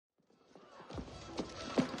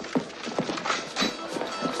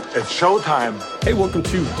It's showtime. Hey, welcome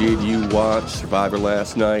to Did You Watch Survivor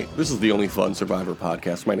Last Night? This is the only fun Survivor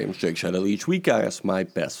podcast. My name is Jake Shadow. Each week I ask my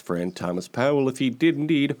best friend Thomas Powell if he did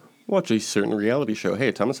indeed watch a certain reality show.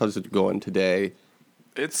 Hey, Thomas, how's it going today?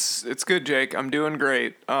 It's good, Jake. I'm doing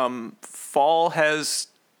great. Fall has...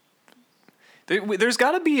 There's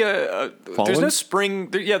got to be a Fallen? There's no spring.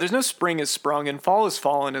 There's no spring has sprung, and fall has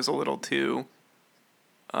fallen is a little too.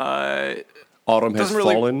 Autumn has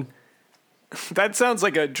really- fallen. That sounds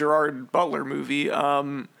like a Gerard Butler movie.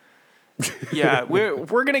 Yeah,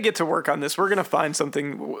 we're gonna get to work on this. We're gonna find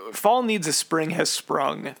something. Fall needs a spring has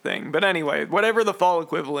sprung thing. But anyway, whatever the fall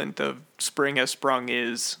equivalent of spring has sprung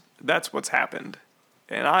is, that's what's happened,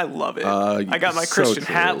 and I love it. I got my Christian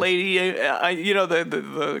hat lady.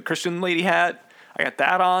 The Christian lady hat. I got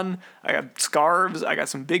that on. I got scarves. I got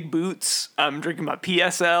some big boots. I'm drinking my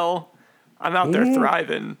PSL. I'm out there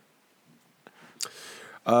thriving.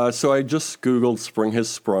 So I just Googled spring has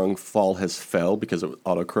sprung, fall has fell because it was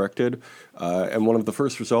autocorrected. And one of the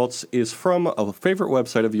first results is from a favorite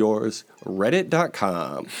website of yours,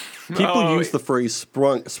 reddit.com. People use the phrase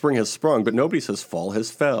spring has sprung, but nobody says fall has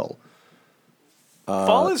fell.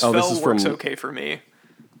 Fall has fell works okay for me.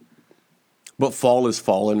 But fall has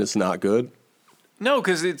fallen is not good? No,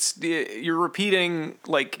 because you're repeating,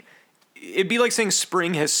 like, it'd be like saying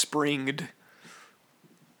spring has springed.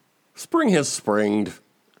 Spring has springed.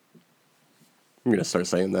 I'm going to start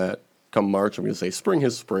saying that. Come March, I'm going to say spring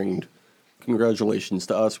has springed. Congratulations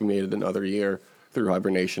to us. We made it another year through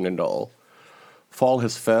hibernation and all. Fall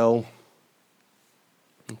has fell.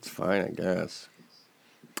 It's fine, I guess.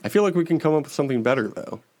 I feel like we can come up with something better,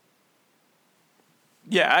 though.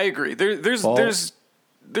 Yeah, I agree. We're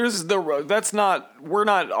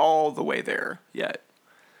not all the way there yet.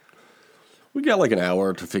 We got like an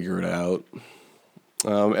hour to figure it out.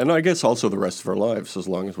 And I guess also the rest of our lives, as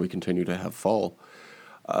long as we continue to have fall.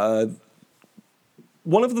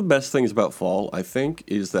 One of the best things about fall, I think,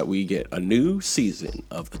 is that we get a new season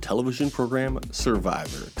of the television program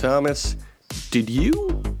Survivor. Thomas, did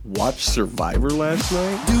you watch Survivor last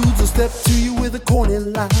night? Dudes will step to you with a corny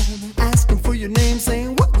line, asking for your name,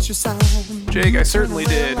 saying what's your sign. Jake, I certainly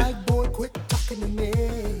did. Like, boy, quit talking to me.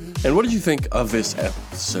 And what did you think of this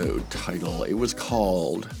episode title? It was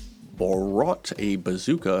called Brought a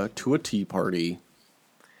Bazooka to a Tea Party.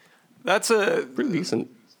 That's a Pretty decent.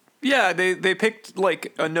 Yeah, they picked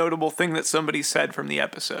like a notable thing that somebody said from the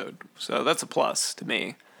episode, so that's a plus to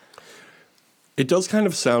me. It does kind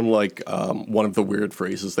of sound like one of the weird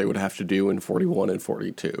phrases they would have to do in 41 and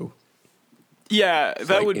 42. Yeah, that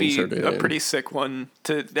like would be a in. pretty sick one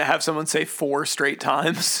to have someone say 4 straight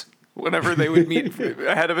times whenever they would meet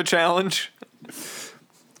ahead of a challenge.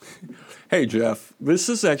 Hey, Jeff, this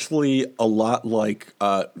is actually a lot like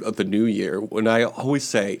the new year when I always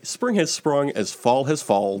say, spring has sprung as fall has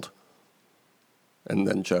falled. And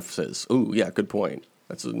then Jeff says, ooh, yeah, good point.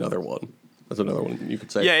 That's another one. You could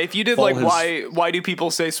say. Yeah, if you did fall why do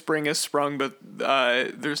people say spring has sprung, but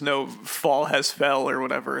there's no fall has fell or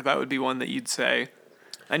whatever, that would be one that you'd say.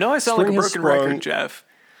 I know I sound Spring like a broken record, Jeff.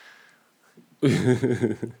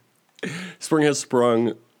 Spring has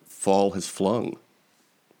sprung, fall has flung.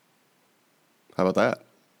 How about that?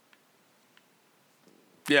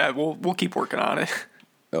 Yeah, we'll keep working on it.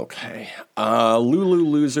 Okay. Lulu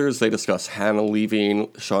losers, they discuss Hannah leaving.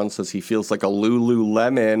 Sean says he feels like a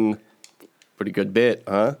Lululemon. Pretty good bit,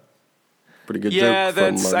 huh? Pretty good joke. Yeah,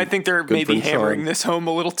 I think they're maybe hammering Sean. this home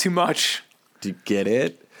a little too much. Do you get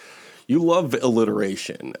it? You love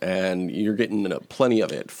alliteration, and you're getting plenty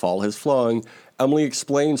of it. Fall has flung. Emily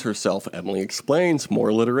explains herself. Emily explains more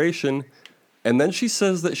alliteration. And then she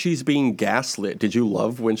says that she's being gaslit. Did you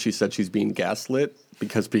love when she said she's being gaslit?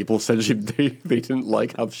 Because people said they didn't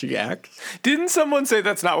like how she acts. Didn't someone say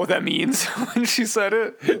that's not what that means when she said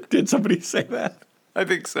it? Did somebody say that? I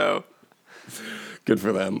think so. Good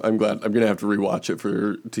for them. I'm glad. I'm going to have to rewatch it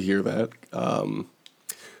to hear that.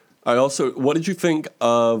 What did you think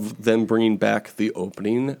of them bringing back the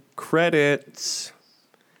opening credits?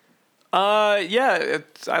 Yeah,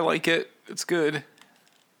 I like it. It's good.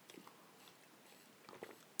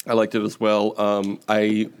 I liked it as well.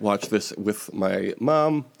 I watched this with my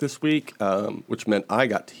mom this week, which meant I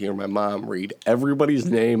got to hear my mom read everybody's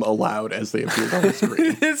name aloud as they appeared on the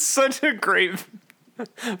screen. It's such a great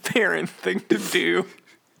parent thing to do.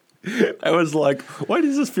 I was like, why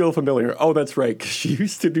does this feel familiar? Oh, that's right, 'cause she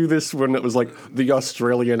used to do this when it was like the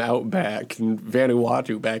Australian outback and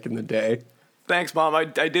Vanuatu back in the day. Thanks, Mom. I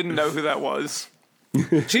didn't know who that was.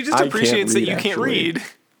 She just appreciates that you can't read.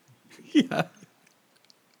 Yeah.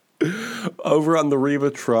 Over on the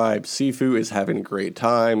Reba tribe, Sifu is having a great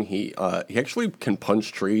time. He actually can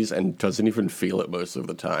punch trees and doesn't even feel it most of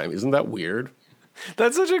the time. Isn't that weird?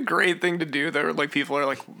 That's such a great thing to do, though. Like, people are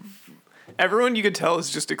like, everyone you could tell is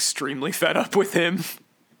just extremely fed up with him.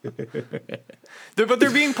 But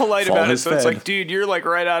they're being polite about it, so it's like, dude, you're like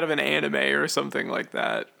right out of an anime or something like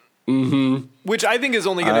that. Mm-hmm. Which I think is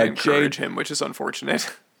only going to encourage him, which is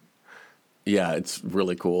unfortunate. Yeah, it's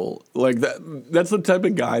really cool. Like that's the type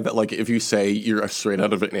of guy that, like, if you say you're straight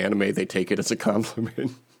out of an anime, they take it as a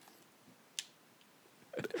compliment.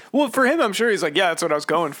 Well, for him, I'm sure he's like, yeah, that's what I was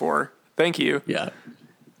going for. Thank you. Yeah.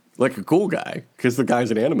 Like a cool guy, because the guys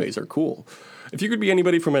in animes are cool. If you could be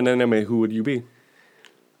anybody from an anime, who would you be?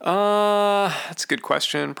 That's a good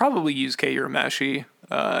question. Probably Yusuke Urameshi.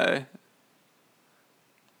 That'd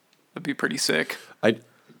be pretty sick.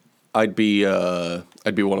 I'd be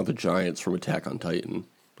one of the giants from Attack on Titan.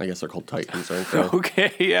 I guess they're called Titans, aren't they?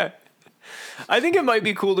 Okay, yeah. I think it might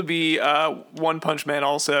be cool to be One Punch Man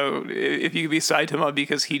also, if you could be Saitama,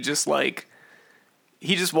 because he just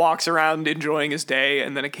walks around enjoying his day,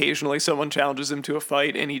 and then occasionally someone challenges him to a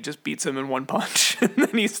fight, and he just beats him in one punch, and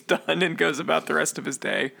then he's done and goes about the rest of his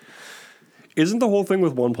day. Isn't the whole thing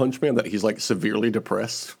with One Punch Man that he's like severely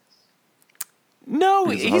depressed? No,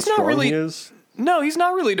 he's not really. He is? No, he's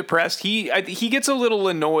not really depressed. He gets a little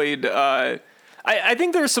annoyed. I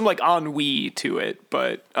think there's some like ennui to it,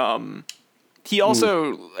 but he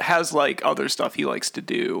also has like other stuff he likes to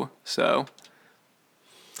do. So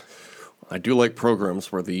I do like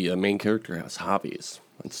programs where the main character has hobbies.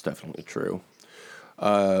 That's definitely true.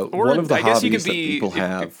 One of the hobbies that people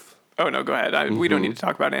have. Oh no, go ahead. We don't need to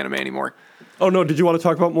talk about anime anymore. Oh no, did you want to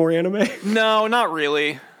talk about more anime? No, not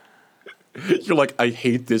really. You're like, I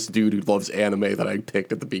hate this dude who loves anime that I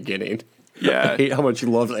picked at the beginning. Yeah. I hate how much he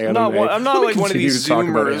loves anime. I'm not like one of these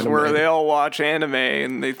Zoomers where they all watch anime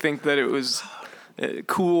and they think that it was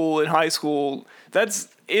cool in high school.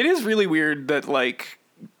 It is really weird that like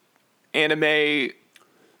anime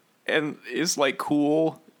is like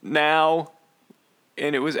cool now,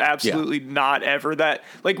 and it was absolutely not ever that.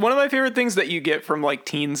 Like, one of my favorite things that you get from like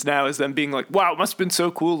teens now is them being like, wow, it must have been so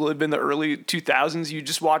cool to live in the early 2000s. You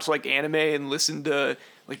just watch like anime and listen to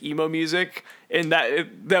like emo music, and that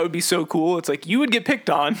would be so cool. It's like, you would get picked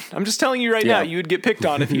on. I'm just telling you right now, you would get picked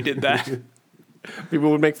on if you did that. People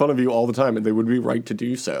would make fun of you all the time, and they would be right to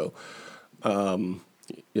do so. Being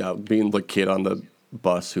the kid on the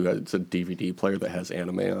bus who has a DVD player that has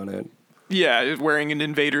anime on it. Yeah, wearing an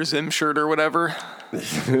Invader Zim shirt or whatever.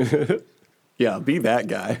 Yeah, be that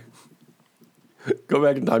guy. Go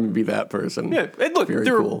back in time and be that person. Yeah, and look,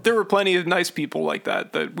 there were plenty of nice people like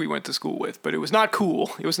that we went to school with, but it was not cool.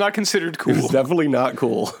 It was not considered cool. It was definitely not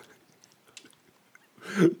cool.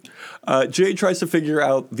 Jay tries to figure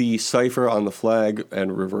out the cipher on the flag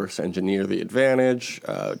and reverse engineer the advantage.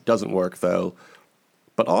 Doesn't work, though.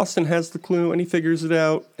 But Austin has the clue, and he figures it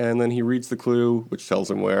out, and then he reads the clue, which tells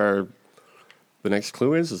him where the next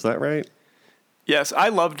clue is. Is that right? Yes, I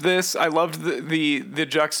loved this. I loved the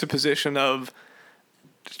juxtaposition of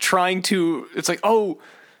trying to... It's like, oh,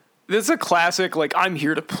 this is a classic, like, I'm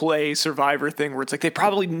here to play Survivor thing, where it's like, they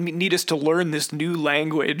probably need us to learn this new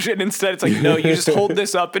language, and instead it's like, no, you just hold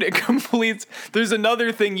this up and it completes... There's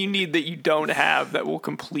another thing you need that you don't have that will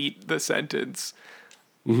complete the sentence.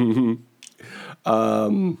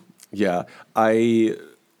 Yeah, I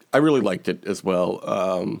really liked it as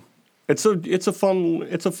well. It's a fun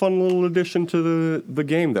little addition to the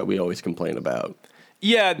game that we always complain about.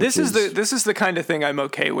 Yeah, this is the kind of thing I'm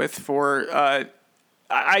okay with.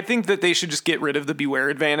 I think that they should just get rid of the beware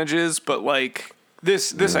advantages, but like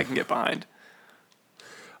this I can get behind.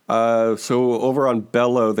 So over on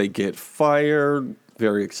Bello, they get fired.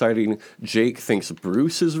 Very exciting. Jake thinks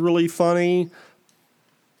Bruce is really funny.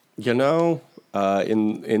 You know,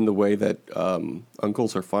 in the way that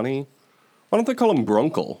uncles are funny. Why don't they call him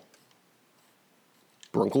Bruncle?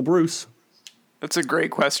 Bruncle Bruce. That's a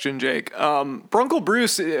great question, Jake. Bruncle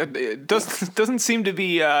Bruce doesn't seem to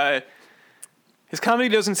be... his comedy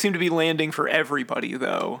doesn't seem to be landing for everybody,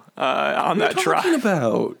 though, on that tribe. What are you talking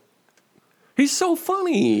about? He's so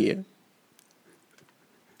funny.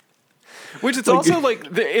 Which it's also like...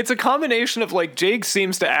 It's a combination of, like, Jake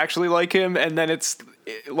seems to actually like him, and then it's,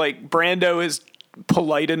 like, Brando is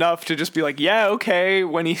polite enough to just be like, yeah, okay,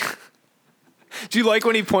 when he... Do you like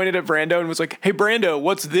when he pointed at Brando and was like, hey, Brando,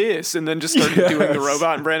 what's this? And then just started doing the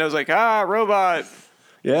robot, and Brando's like, robot.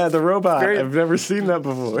 Yeah, the robot. I've never seen that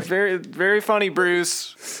before. Very, very funny,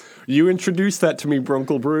 Bruce. You introduced that to me,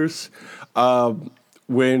 Bruncle Bruce,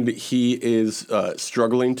 when he is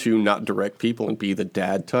struggling to not direct people and be the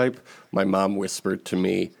dad type. My mom whispered to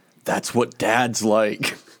me, that's what dad's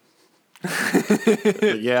like.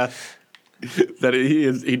 Yeah, that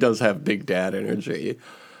he does have big dad energy,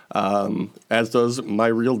 as does my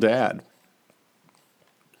real dad.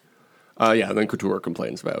 Yeah, and then Couture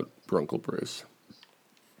complains about Bruncle Bruce.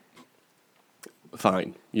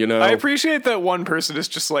 Fine, I appreciate that one person is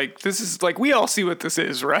just like, this is like, we all see what this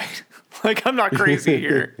is, right? Like, I'm not crazy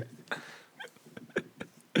here.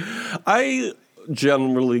 I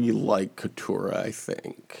generally like Couture, I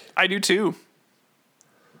think. I do too.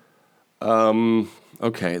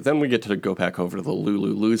 Okay, then we get to go back over to the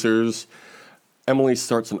Lulu Losers. Emily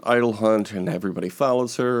starts an idol hunt and everybody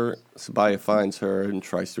follows her. Sabaya finds her and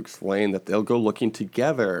tries to explain that they'll go looking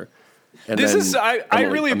together. And I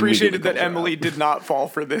really appreciated that Emily out. did not fall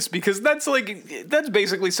for this, because that's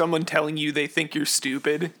basically someone telling you they think you're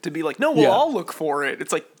stupid to be like, no, we'll all look for it.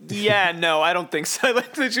 It's like, yeah, no, I don't think so.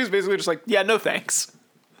 Like, she was basically just like, yeah, no thanks.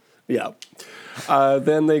 Yeah.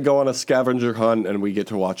 Then they go on a scavenger hunt, and we get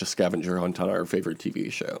to watch a scavenger hunt on our favorite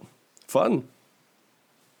TV show. Fun.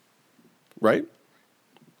 Right?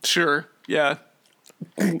 Sure. Yeah.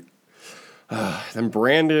 Then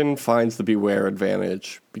Brandon finds the Beware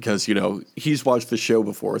advantage because, he's watched the show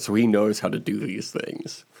before, so he knows how to do these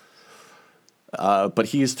things. But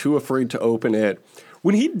he is too afraid to open it.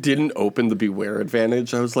 When he didn't open the Beware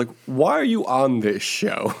advantage, I was like, why are you on this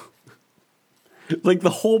show? Like, the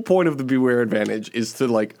whole point of the Beware advantage is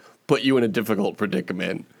to, put you in a difficult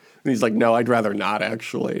predicament. And he's like, no, I'd rather not,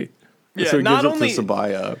 actually. Yeah, so he gives it to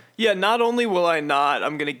Sabaya. Yeah, not only will I not,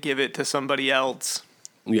 I'm going to give it to somebody else.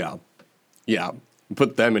 Yeah. Yeah.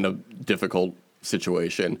 Put them in a difficult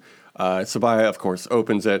situation. Sabaya, of course,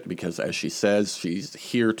 opens it because, as she says, she's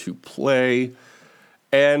here to play.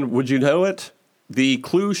 And would you know it? The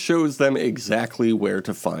clue shows them exactly where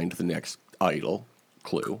to find the next idol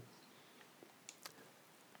clue.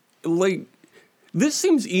 This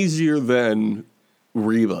seems easier than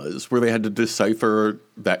Reba's, where they had to decipher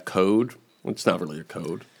that code. Well, it's not really a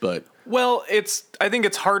code, but... Well, I think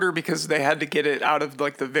it's harder because they had to get it out of,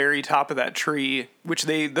 the very top of that tree, which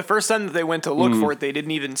the first time that they went to look for it, they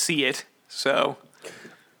didn't even see it, so...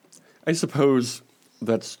 I suppose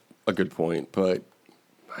that's a good point, but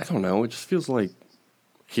I don't know, it just feels like,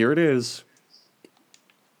 here it is.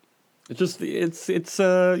 It's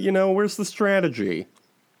where's the strategy?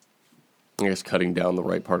 I guess cutting down the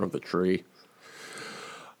right part of the tree.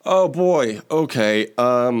 Oh boy. Okay.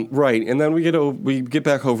 Right. And then we get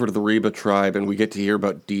back over to the Reba tribe and we get to hear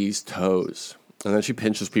about Dee's toes. And then she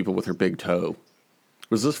pinches people with her big toe.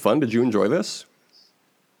 Was this fun? Did you enjoy this?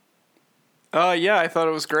 Yeah, I thought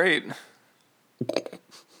it was great.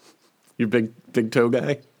 You big toe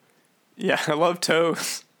guy? Yeah, I love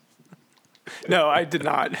toes. No, I did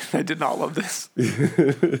not. I did not love this.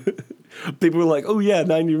 People were like, oh yeah,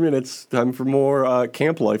 90 minutes. Time for more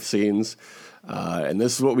camp life scenes. And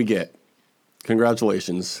this is what we get.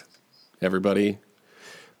 Congratulations, everybody.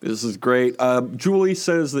 This is great. Julie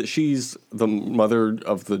says that she's the mother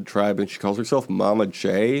of the tribe and she calls herself Mama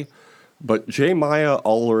J. But J Maya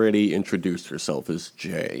already introduced herself as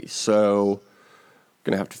J. So,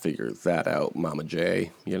 gonna have to figure that out, Mama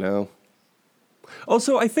J,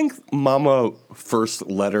 Also, I think Mama first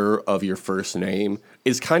letter of your first name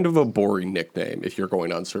is kind of a boring nickname if you're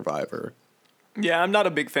going on Survivor. Yeah, I'm not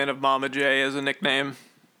a big fan of Mama J as a nickname.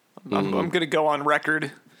 I'm going to go on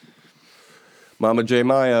record. Mama J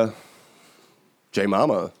Maya. J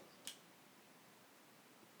Mama.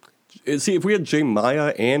 See, if we had J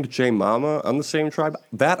Maya and J Mama on the same tribe,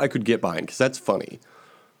 that I could get behind, because that's funny.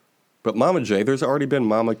 But Mama J, there's already been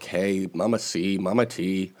Mama K, Mama C, Mama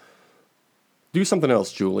T. Do something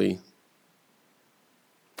else, Julie.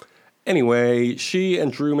 Anyway, she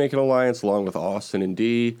and Drew make an alliance along with Austin and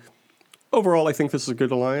Dee. Overall, I think this is a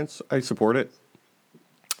good alliance. I support it.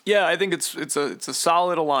 Yeah, I think it's a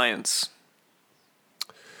solid alliance.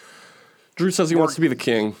 Drew says he wants to be the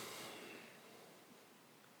king.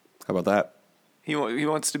 How about that? He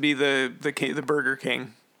wants to be the Burger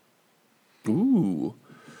King. Ooh.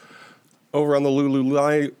 Over on the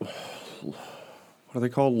what are they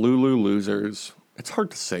called? Lulu Losers. It's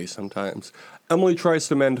hard to say sometimes. Emily tries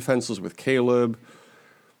to mend fences with Caleb.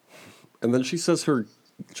 And then she says her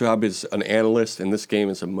job is an analyst and this game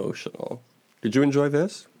is emotional. Did you enjoy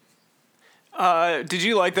this? Did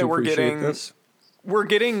you like that we're getting this? We're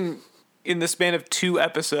getting in the span of 2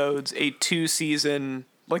 episodes a 2-season,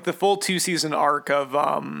 the full 2-season arc of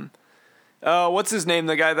what's his name,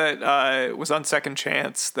 the guy that was on Second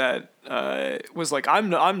Chance that was like,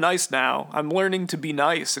 I'm nice now. I'm learning to be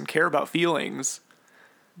nice and care about feelings.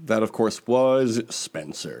 That, of course, was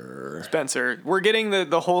Spencer. We're getting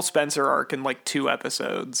the whole Spencer arc in 2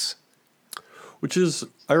 episodes. Which is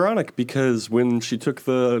ironic because when she took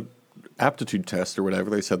the aptitude test or whatever,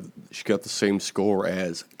 they said she got the same score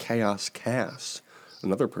as Chaos Cass,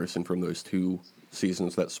 another person from those 2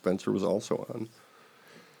 seasons that Spencer was also on.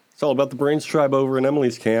 It's all about the Brains tribe over in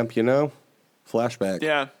Emily's camp, you know? Flashback.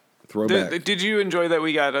 Yeah. Throwback. Did you enjoy that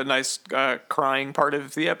we got a nice crying part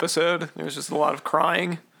of the episode? There was just a lot of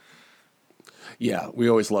crying. Yeah, we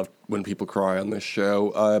always love when people cry on this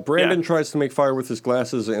show. Brandon tries to make fire with his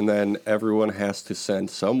glasses, and then everyone has to send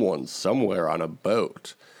someone somewhere on a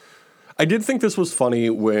boat. I did think this was funny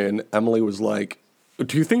when Emily was like,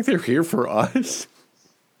 "Do you think they're here for us?"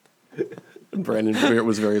 And Brandon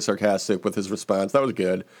was very sarcastic with his response. That was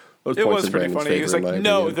good. Those It points was in pretty Brandon's funny. He was favor, like, in my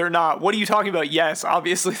 "No, opinion. they're not. What are you talking about? Yes,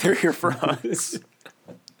 obviously they're here for us."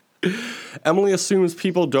 Emily assumes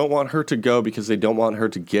people don't want her to go because they don't want her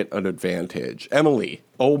to get an advantage. Emily,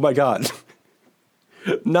 oh my God.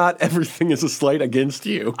 Not everything is a slight against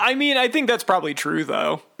you. I mean, I think that's probably true,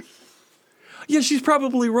 though. Yeah, she's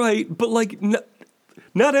probably right, but like,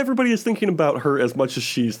 not everybody is thinking about her as much as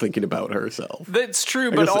she's thinking about herself. That's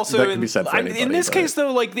true, I but guess also that can be said for anybody, in this but- case,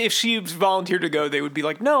 though, like if she volunteered to go, they would be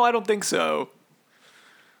like, "No, I don't think so."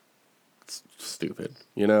 It's stupid,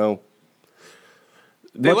 you know?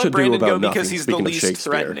 They Much let ado Brandon about go nothing, because he's the speaking of least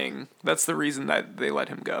Shakespeare. threatening. That's the reason that they let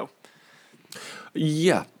him go.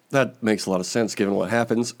 Yeah, that makes a lot of sense given what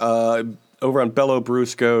happens. Over on Bello,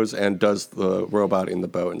 Bruce goes and does the robot in the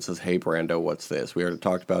boat and says, "Hey, Brando, what's this?" We already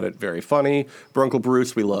talked about it. Very funny. Bruncle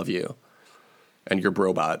Bruce, we love you. And your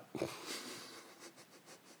Brobot.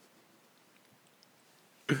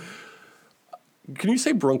 Can you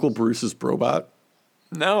say Bruncle Bruce's Brobot?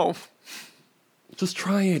 No, Just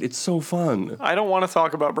try it. It's so fun. I don't want to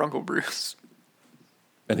talk about Bruncle Bruce.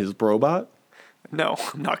 And his Brobot? No,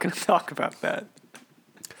 I'm not going to talk about that.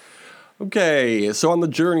 Okay, so on the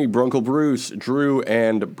journey, Bruncle Bruce, Drew,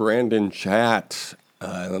 and Brandon chat.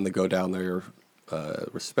 And then they go down their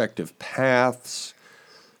respective paths.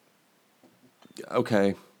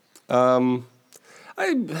 Okay. I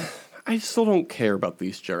still don't care about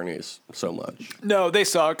these journeys so much. No, they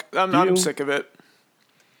suck. I'm You- sick of it.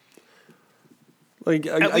 Like,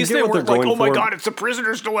 At I least get they what weren't they're like, going "Oh my for. God, it's a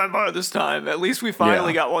prisoner's dilemma" this time. At least we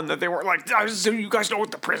finally Yeah. got one that they weren't like, "So you guys know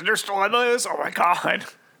what the prisoner's dilemma is?" Oh my God.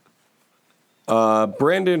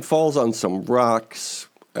 Brandon falls on some rocks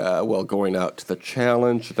while going out to the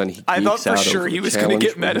challenge. Then he I thought geeks for out sure over he the was going to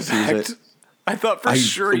get challenge when he sees medevaced. it. I thought for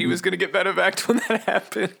sure he was going to get medevaced when that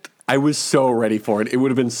happened. I was so ready for it. It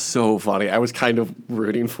would have been so funny. I was kind of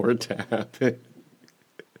rooting for it to happen.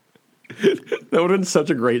 That would have been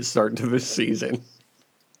such a great start to this season.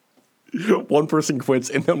 One person quits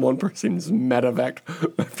and then one person's medevac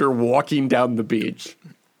after walking down the beach.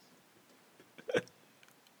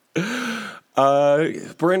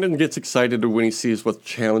 Brandon gets excited when he sees what the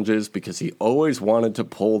challenge is because he always wanted to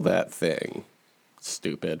pull that thing.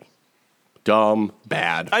 Stupid. Dumb.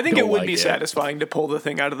 Bad. I think Don't it would like be satisfying to pull the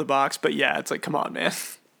thing out of the box, but yeah, it's like, come on, man.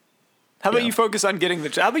 How about Yeah. you focus on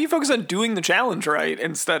how about you focus on doing the challenge right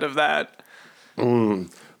instead of that?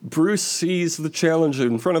 Bruce sees the challenge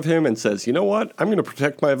in front of him and says, "You know what? I'm going to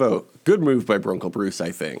protect my vote." Good move by Bruncle Bruce,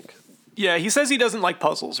 I think. Yeah, he says he doesn't like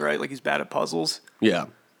puzzles, right? Like he's bad at puzzles. Yeah,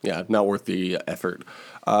 not worth the effort.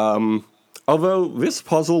 Although this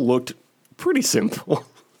puzzle looked pretty simple.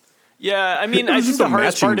 Yeah, I mean, It I was think just the a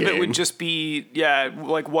hardest part of matching it would game. just be,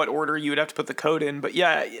 like what order you would have to put the code in. But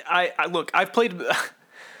yeah, I look, I've played,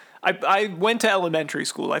 I went to elementary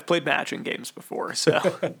school. I've played matching games before, so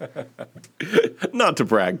Not to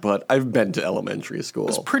brag, but I've been to elementary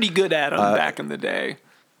school. pretty good at them back in the day.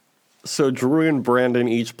 So Drew and Brandon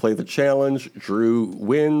each play the challenge. Drew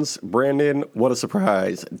wins. Brandon, what a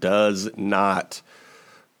surprise, does not.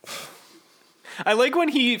 I like when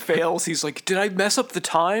he fails. He's like, "Did I mess up the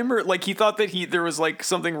time?" Or like he thought that there was like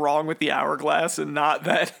something wrong with the hourglass, and not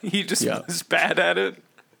that he just was bad at it.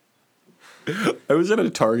 I was at a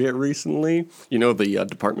Target recently, the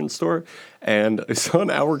department store, and I saw an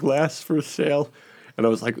hourglass for sale, and I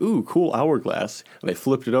was like, "Ooh, cool hourglass!" And I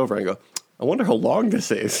flipped it over and I go, "I wonder how long this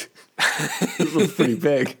is." This was pretty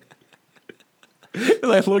big.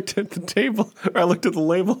 And I looked at the table, or I looked at the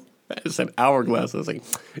label. I said hourglass. I was like,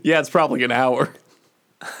 "Yeah, it's probably an hour."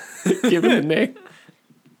 Give it a name.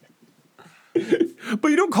 But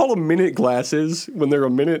you don't call them minute glasses when they're a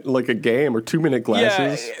minute, like a game, or 2-minute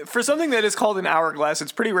glasses. Yeah, for something that is called an hourglass,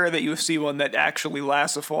 it's pretty rare that you see one that actually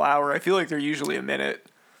lasts a full hour. I feel like they're usually a minute.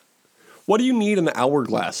 What do you need an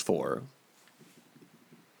hourglass for?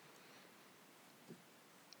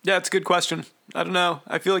 Yeah, it's a good question. I don't know.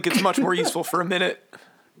 I feel like it's much more useful for a minute.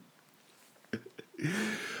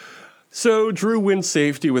 So Drew wins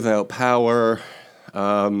safety without power.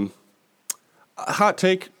 hot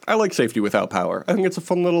take, I like safety without power. I think it's a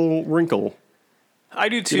fun little wrinkle. I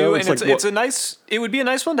do too, You know, and it's it's like a nice. It would be a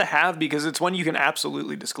nice one to have because it's one you can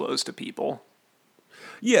absolutely disclose to people.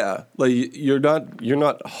 Yeah, like you're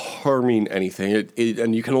not harming anything,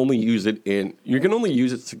 and you can only use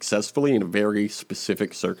it successfully in a very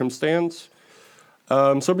specific circumstance.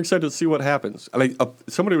 So I'm excited to see what happens. I mean,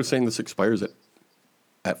 somebody was saying this expires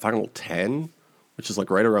at Final 10, which is like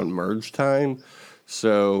right around merge time.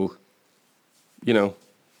 So,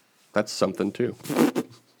 that's something too.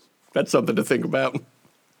 That's something to think about.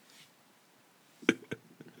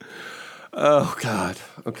 Oh, God.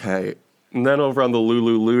 Okay. And then over on the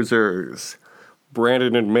Lulu Losers,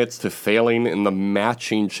 Brandon admits to failing in the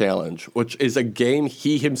matching challenge, which is a game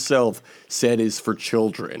he himself said is for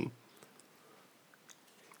children.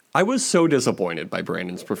 I was so disappointed by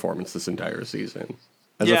Brandon's performance this entire season.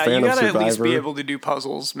 As a fan you of gotta Survivor, at least be able to do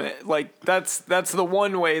puzzles, man. Like that's the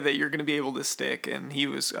one way that you're gonna be able to stick. And he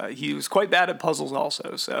was quite bad at puzzles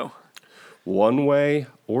also. So one way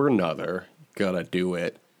or another, gotta do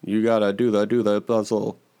it. You gotta do the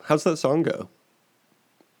puzzle. How's that song go?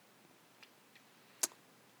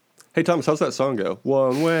 Hey Thomas, how's that song go?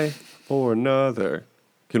 One way or another.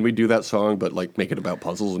 Can we do that song, but like make it about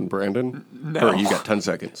puzzles and Brandon? No. Or you got 10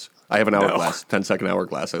 seconds. I have an hourglass, 10-second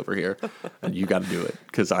hourglass over here, and you got to do it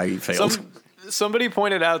because I failed. Somebody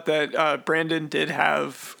pointed out that Brandon did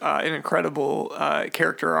have an incredible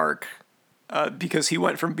character arc because he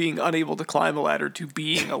went from being unable to climb a ladder to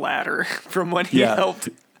being a ladder from when he helped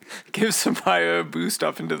give Samaya a boost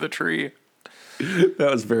up into the tree. That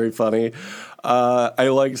was very funny. I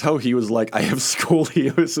liked how he was like, I have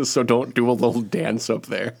scoliosis, so don't do a little dance up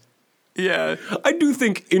there. Yeah. I do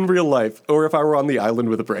think in real life, or if I were on the island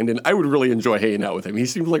with Brandon, I would really enjoy hanging out with him. He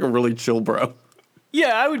seems like a really chill bro. Yeah,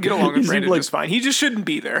 I would get along with Brandon just fine. He just shouldn't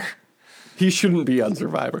be there. He shouldn't be on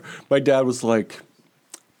Survivor. My dad was like,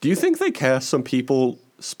 do you think they cast some people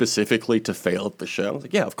specifically to fail at the show? I was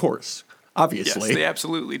like, yeah, of course. Obviously. Yes, they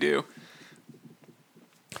absolutely do.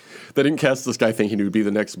 They didn't cast this guy thinking he would be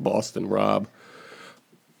the next Boston Rob.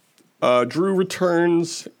 Drew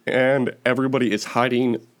returns, and everybody is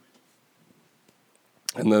hiding.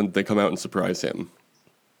 And then they come out and surprise him.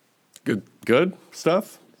 Good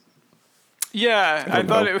stuff? Yeah, I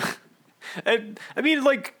thought it... I mean,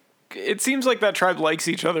 like, it seems like that tribe likes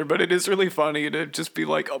each other, but it is really funny to just be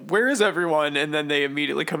like, where is everyone? And then they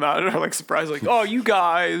immediately come out and are like surprised, like, oh, you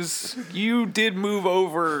guys, you did move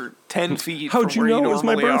over 10 feet How'd from you where know you it was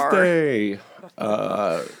my normally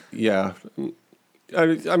birthday? Yeah.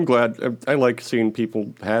 I'm glad. I like seeing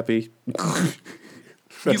people happy.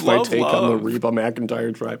 That's my take on the Reba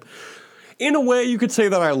McEntire tribe. In a way, you could say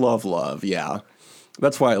that I love, yeah.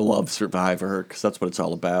 That's why I love Survivor, because that's what it's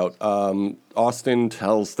all about. Austin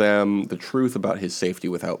tells them the truth about his safety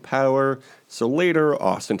without power. So later,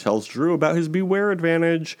 Austin tells Drew about his beware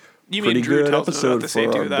advantage. You Pretty mean Drew good tells him episode about the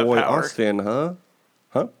safety for our without boy power. Austin, huh?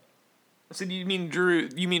 Huh? I said, you mean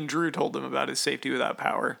Drew told him about his safety without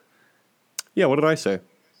power. Yeah, what did I say?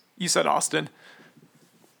 You said Austin.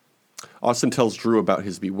 Austin tells Drew about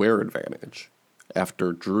his beware advantage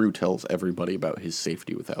after Drew tells everybody about his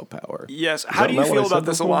safety without power. Yes. How do you feel about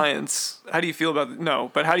this alliance? How do you feel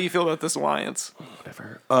about how do you feel about this alliance?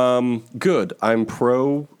 Whatever. Good. I'm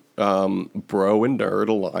pro bro and nerd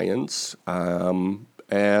alliance.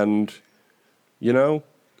 And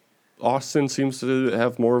Austin seems to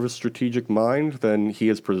have more of a strategic mind than he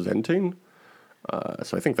is presenting.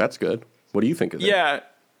 So I think that's good. What do you think of it? Yeah,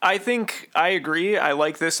 I think I agree. I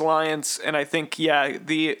like this alliance, and I think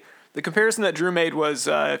the comparison that Drew made was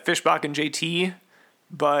Fishbach and JT,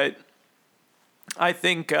 but I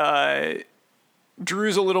think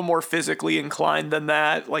Drew's a little more physically inclined than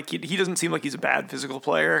that. Like he doesn't seem like he's a bad physical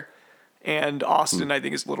player, and Austin I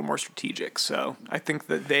think is a little more strategic. So I think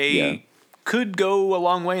that they could go a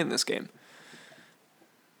long way in this game.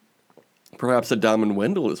 Perhaps a Dom and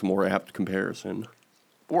Wendell is more apt comparison.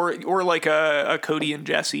 Or like a Cody and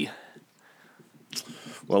Jesse.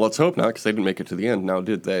 Well, let's hope not, because they didn't make it to the end now,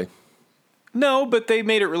 did they? No, but they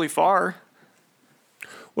made it really far.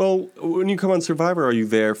 Well, when you come on Survivor, are you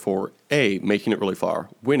there for A, making it really far,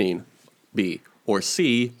 winning, B, or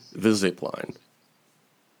C, the zip line?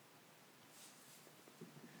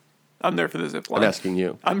 I'm there for the zip line. I'm asking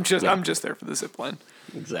you. I'm just there for the zip line.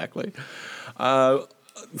 Exactly.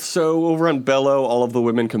 So over on Bello, all of the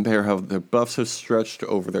women compare how their buffs have stretched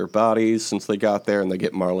over their bodies since they got there, and they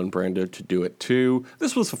get Marlon Brando to do it too.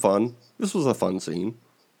 This was a fun scene.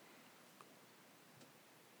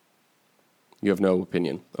 You have no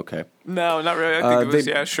opinion. Okay. No, not really. I think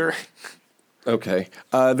it was, sure. Okay.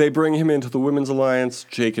 They bring him into the Women's Alliance.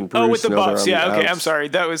 Jake and Bruce. Oh, with the know they're Bucks. on the Yeah, okay, outs. I'm sorry.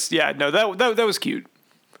 That was, that was cute.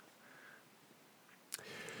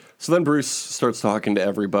 So then Bruce starts talking to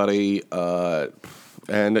everybody,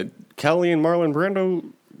 and Kelly and Marlon Brando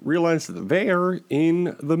realize that they're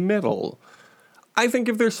in the middle. I think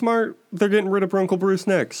if they're smart, they're getting rid of Bruncle Bruce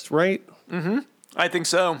next, right? I think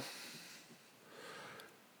so.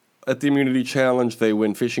 At the Immunity Challenge, they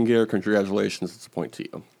win fishing gear. Congratulations, it's a point to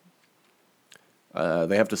you.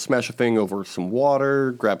 They have to smash a thing over some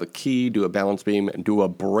water, grab a key, do a balance beam, and do a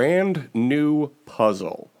brand new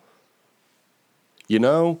puzzle. You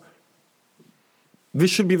know, this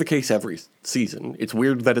should be the case every season. It's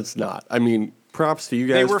weird that it's not. I mean, props to you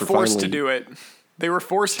guys. They were for forced to finally do it. They were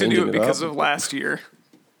forced to do changing it it because up. of last year.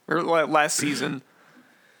 Or last season.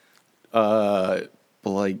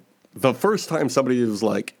 Like, the first time somebody was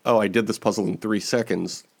like, oh, I did this puzzle in 3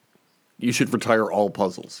 seconds, you should retire all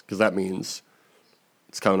puzzles, because that means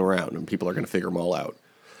it's coming around and people are going to figure them all out.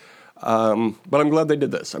 But I'm glad they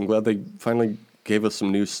did this. I'm glad they finally gave us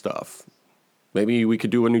some new stuff. Maybe we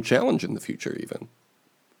could do a new challenge in the future, even.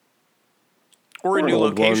 Or a an new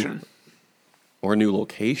old one. location. Or a new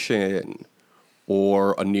location.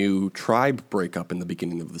 Or a new tribe breakup in the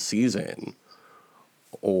beginning of the season.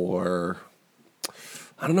 Or,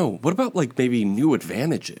 I don't know, what about, like, maybe new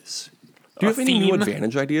advantages? Do you have any new theme?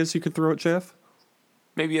 advantage ideas you could throw at Jeff?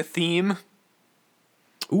 Maybe a theme.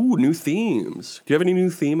 Ooh, new themes. Do you have any new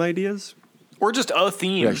theme ideas? Or just a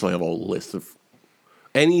theme. We actually have a list of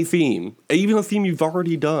any theme, even a theme you've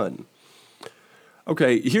already done.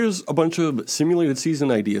 Okay, here's a bunch of simulated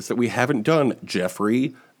season ideas that we haven't done,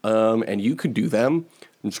 Jeffrey, and you could do them.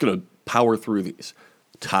 I'm just going to power through these.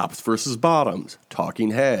 Tops versus bottoms,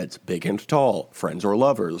 talking heads, big and tall, friends or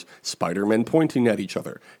lovers, Spider-Men pointing at each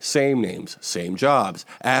other, same names, same jobs,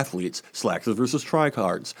 athletes, slackers versus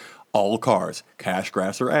tricards, all cars, cash,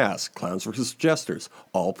 grass, or ass, clowns versus jesters,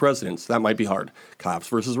 all presidents, that might be hard, cops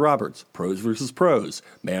versus Roberts, pros versus pros,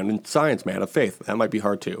 man in science, man of faith, that might be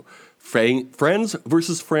hard too, friends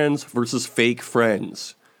versus fake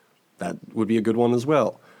friends, that would be a good one as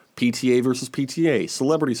well. PTA versus PTA,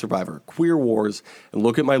 Celebrity Survivor, Queer Wars, and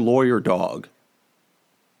Look at My Lawyer Dog.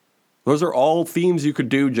 Those are all themes you could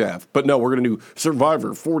do, Jeff. But no, we're going to do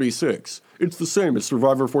Survivor 46. It's the same as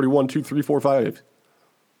Survivor 41, 2, 3, 4, 5.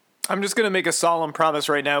 I'm just going to make a solemn promise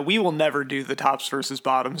right now. We will never do the tops versus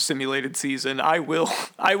bottoms simulated season. I will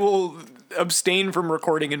abstain from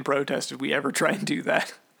recording in protest if we ever try and do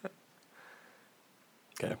that.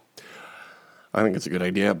 Okay. I think it's a good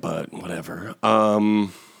idea, but whatever.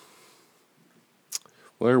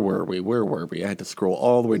 Where were we? I had to scroll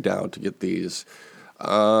all the way down to get these.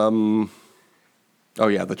 Oh,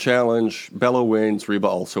 yeah, the challenge. Bella wins. Reba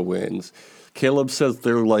also wins. Caleb says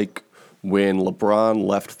they're like when LeBron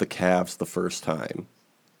left the Cavs the first time.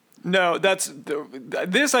 No,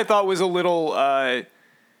 this I thought was a little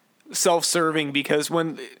self-serving because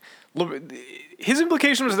when his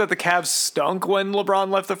implication was that the Cavs stunk when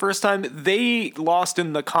LeBron left the first time. They lost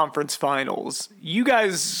in the conference finals. You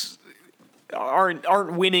guys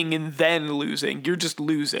aren't winning and then losing. You're just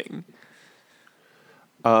losing.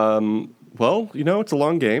 Well, you know, it's a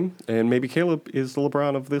long game, and maybe Caleb is the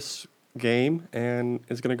LeBron of this game and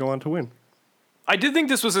is going to go on to win. I did think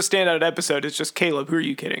this was a standout episode. It's just Caleb. Who are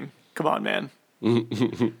you kidding? Come on, man.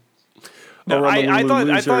 No, I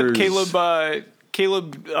thought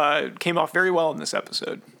Caleb came off very well in this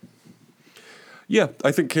episode. Yeah,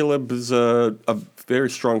 I think Caleb is a very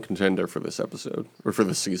strong contender for this episode, or for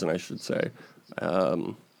this season, I should say.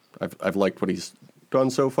 I've liked what he's done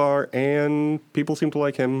so far, and people seem to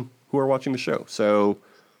like him who are watching the show, so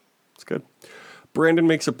it's good. Brandon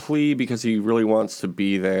makes a plea because he really wants to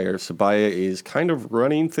be there. Sabaya is kind of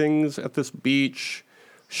running things at this beach.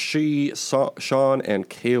 Sean and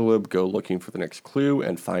Caleb go looking for the next clue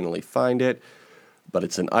and finally find it, but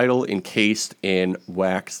it's an idol encased in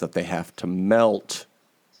wax that they have to melt.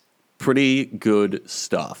 Pretty good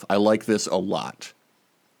stuff. I like this a lot.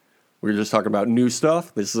 We were just talking about new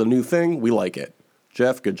stuff. This is a new thing. We like it.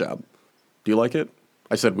 Jeff, good job. Do you like it?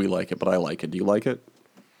 I said we like it, but I like it. Do you like it?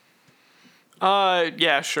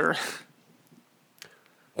 Yeah, sure.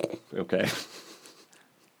 Okay.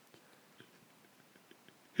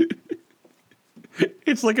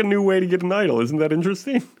 It's like a new way to get an idol. Isn't that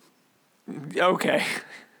interesting? Okay.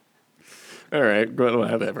 All right,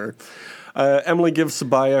 whatever. Emily gives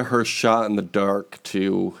Sabaya her shot in the dark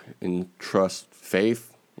to entrust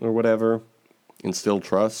faith or whatever. Instill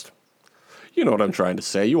trust. You know what I'm trying to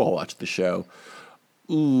say. You all watch the show.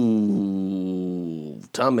 Ooh,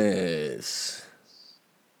 Thomas.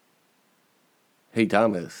 Hey,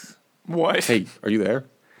 Thomas. What? Hey, are you there?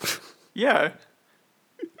 Yeah.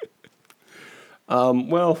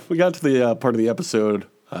 Well, we got to the part of the episode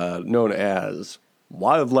known as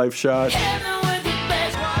Wildlife Shot.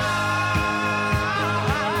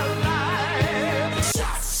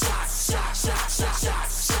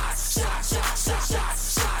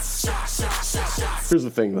 Here's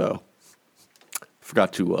the thing, though.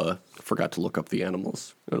 Forgot to look up the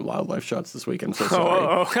animals and wildlife shots this week. I'm so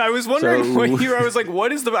sorry. I was wondering I was like,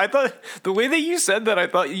 what is I thought the way that you said that, I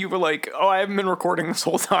thought you were like, oh, I haven't been recording this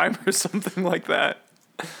whole time or something like that.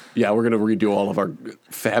 Yeah, we're going to redo all of our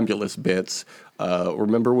fabulous bits.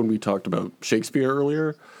 Remember when we talked about Shakespeare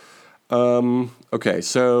earlier? Okay,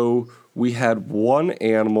 so we had one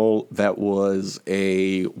animal that was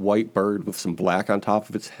a white bird with some black on top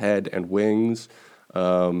of its head and wings.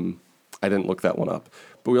 I didn't look that one up.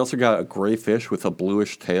 But we also got a gray fish with a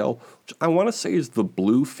bluish tail, which I want to say is the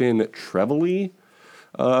bluefin trevally.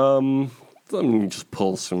 Let me just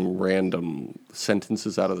pull some random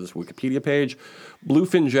sentences out of this Wikipedia page.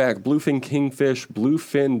 Bluefin jack, bluefin kingfish,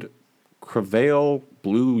 bluefin crevalle,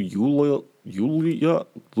 blue ulua,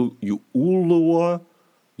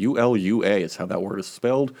 ulua is how that word is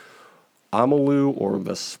spelled. Amalu, or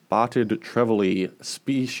the spotted trevally,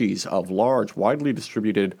 species of large, widely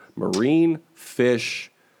distributed marine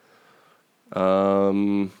fish.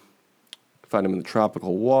 Find them in the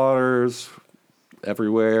tropical waters,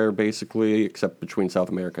 everywhere, basically, except between South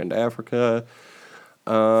America and Africa.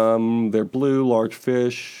 They're blue, large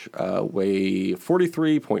fish, weigh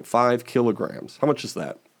 43.5 kilograms. How much is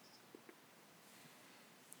that?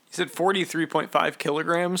 You said 43.5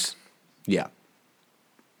 kilograms? Yeah.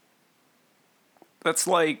 That's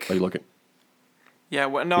like... Are you looking? Yeah,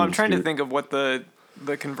 no, I'm trying to think of what the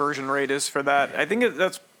conversion rate is for that. I think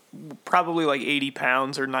that's probably like 80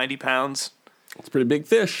 pounds or 90 pounds. It's a pretty big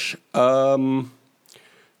fish.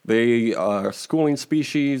 They are schooling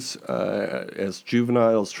species as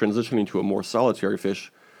juveniles transitioning to a more solitary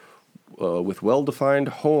fish with well-defined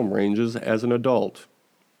home ranges as an adult.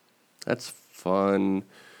 That's fun.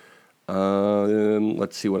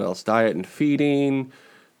 Let's see what else. Diet and feeding.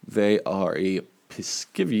 They are a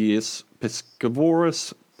piscivorous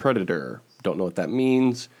predator. Don't know what that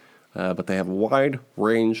means, but they have a wide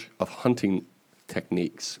range of hunting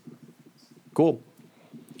techniques. Cool.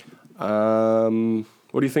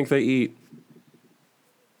 What do you think they eat?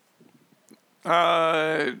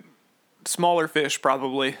 Smaller fish,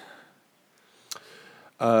 probably.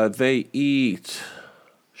 They eat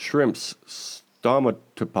shrimps,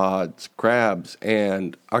 stomatopods, crabs,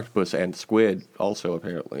 and octopus and squid, also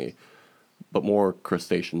apparently, but more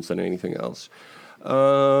crustaceans than anything else.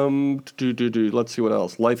 Let's see what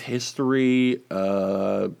else. Life history,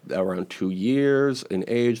 around 2 years in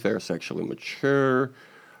age. They're sexually mature.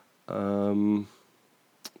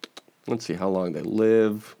 Let's see how long they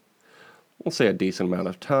live. We'll say a decent amount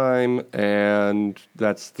of time, and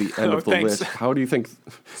that's the end of the list. How do you think?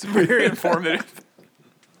 It's very informative.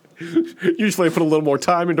 Usually I put a little more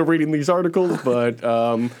time into reading these articles, but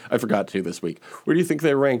I forgot to this week. Where do you think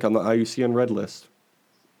they rank on the IUCN Red List?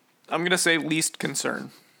 I'm going to say least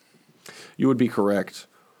concern. You would be correct.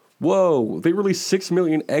 Whoa, they release 6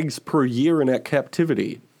 million eggs per year in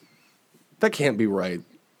captivity. That can't be right.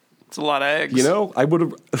 It's a lot of eggs. You know, I would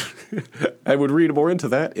have I would read more into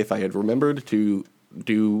that if I had remembered to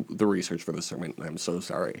do the research for this sermon. I'm so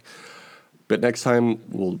sorry. But next time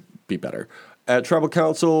will be better. At Tribal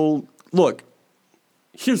Council, look,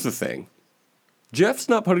 here's the thing. Jeff's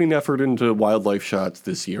not putting effort into wildlife shots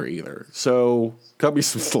this year either, so cut me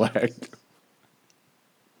some slack.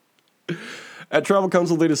 At Tribal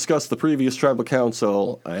Council, they discussed the previous Tribal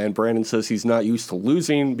Council, and Brandon says he's not used to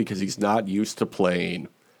losing because he's not used to playing.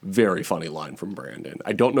 Very funny line from Brandon.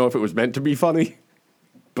 I don't know if it was meant to be funny,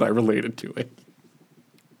 but I related to it.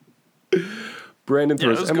 Brandon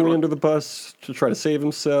throws Emily under the bus to try to save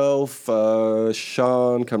himself.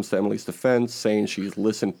 Sean comes to Emily's defense, saying she's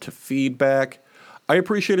listened to feedback. I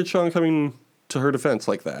appreciated Sean coming to her defense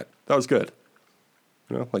like that. That was good.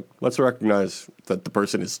 You know, like, let's recognize that the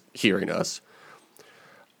person is hearing us.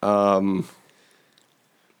 Then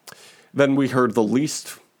we heard the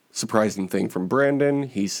least surprising thing from Brandon.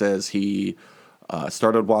 He says he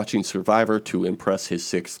started watching Survivor to impress his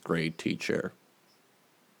 6th grade teacher.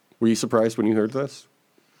 Were you surprised when you heard this?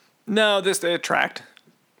 No, it tracked.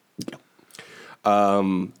 Yeah.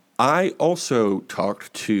 I also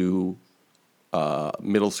talked to a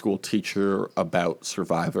middle school teacher about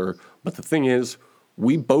Survivor, but the thing is,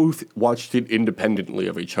 we both watched it independently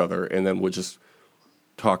of each other and then would just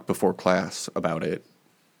talk before class about it.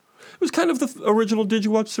 It was kind of the original Did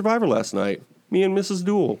You Watch Survivor last night? Me and Mrs.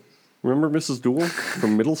 Dool. Remember Mrs. Dool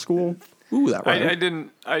from middle school? Ooh, that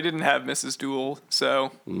rhymed. I didn't have Mrs. Duel,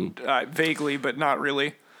 so vaguely, but not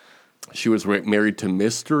really. She was married to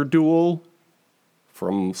Mr. Duel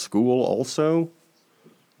from school also.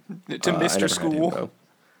 To Mr. School.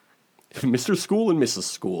 Mr. School and Mrs.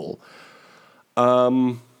 School. So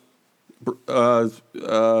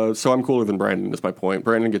I'm cooler than Brandon is my point.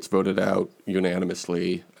 Brandon gets voted out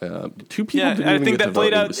unanimously. Two people didn't I even think get that to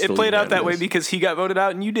played vote, out. It played out that way because he got voted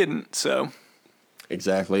out and you didn't. So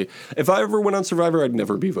exactly. If I ever went on Survivor, I'd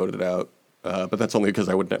never be voted out. But that's only because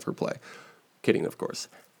I would never play. Kidding, of course.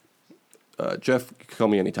 Jeff, you can call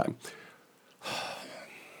me anytime.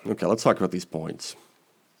 Okay, let's talk about these points.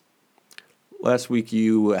 Last week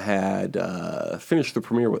you had finished the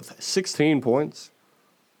premiere with 16 points.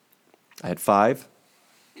 I had 5.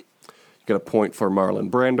 You got a point for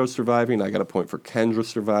Marlon Brando surviving. I got a point for Kendra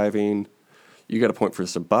surviving. You got a point for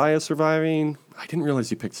Sabaya surviving. I didn't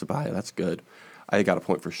realize you picked Sabaya. That's good. I got a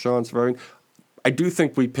point for Sean surviving. I do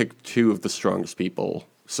think we picked 2 of the strongest people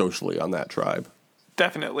socially on that tribe.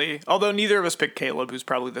 Definitely. Although neither of us picked Caleb, who's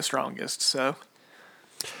probably the strongest. So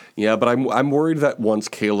yeah, but I'm worried that once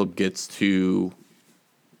Caleb gets to,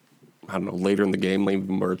 I don't know, later in the game,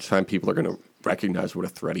 maybe merge time, people are going to recognize what a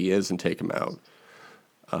threat he is and take him out.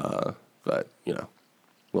 But,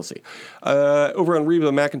 we'll see. Over on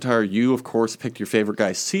Reba McIntyre, you, of course, picked your favorite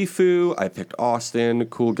guy, Sifu. I picked Austin,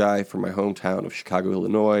 cool guy from my hometown of Chicago,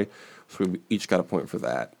 Illinois. So we each got a point for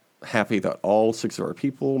that. Happy that all 6 of our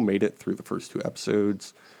people made it through the first 2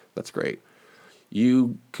 episodes. That's great.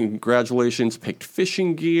 You, congratulations, picked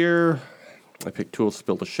fishing gear. I picked tools to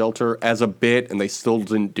build a shelter as a bit, and they still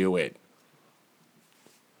didn't do it.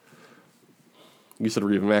 You said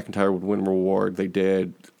Reba McIntyre would win reward. They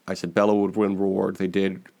did. I said Bella would win reward. They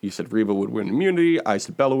did. You said Reba would win immunity. I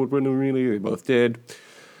said Bella would win immunity. They both did.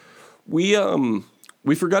 We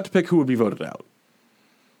forgot to pick who would be voted out.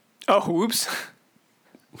 oh, whoops.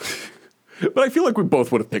 But I feel like we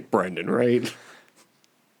both would have picked Brendan, right?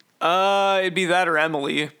 It'd be that or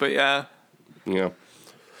Emily, but yeah. Yeah.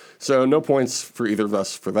 So no points for either of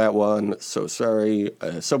us for that one. So sorry.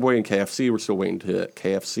 Subway and KFC, we're still waiting to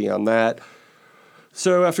KFC on that.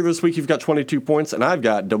 So after this week, you've got 22 points, and I've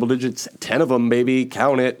got double digits, 10 of them, baby.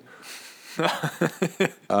 Count it.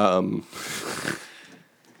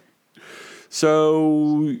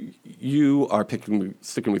 So you are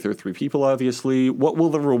sticking with your 3 people, obviously. What will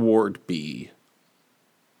the reward be?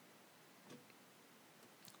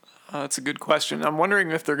 That's a good question. I'm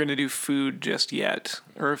wondering if they're going to do food just yet,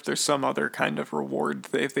 or if there's some other kind of reward.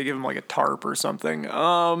 If they give them like a tarp or something.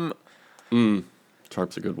 Tarp's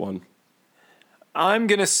a good one. I'm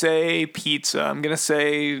going to say pizza. I'm going to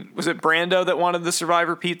say, was it Brando that wanted the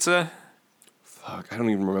Survivor pizza? Fuck, I don't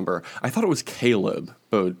even remember. I thought it was Caleb,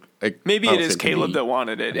 but maybe it is Caleb that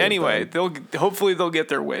wanted it. Anyway, hopefully they'll get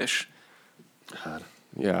their wish. God,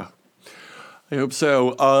 yeah. I hope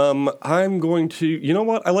so. I'm going to, you know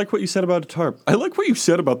what? I like what you said about a tarp. I like what you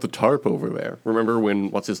said about the tarp over there. Remember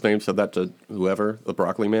when, what's his name, said that to whoever, the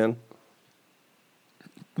broccoli man?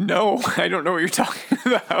 No, I don't know what you're talking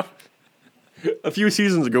about. A few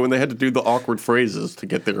seasons ago when they had to do the awkward phrases to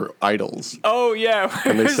get their idols. Oh, yeah.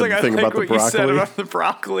 And they said the thing about the broccoli. You said about the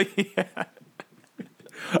broccoli. Yeah.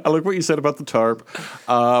 I like what you said about the tarp.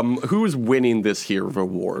 Who is winning this here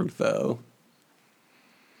reward, though?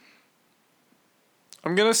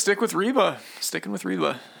 I'm going to stick with Reba. Sticking with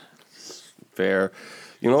Reba. Fair.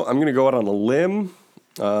 You know, I'm going to go out on a limb,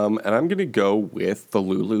 and I'm going to go with the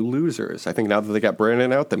Lulu losers. I think now that they got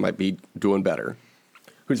Brandon out, they might be doing better.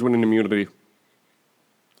 Who's winning immunity?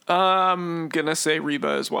 I'm going to say Reba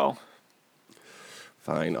as well.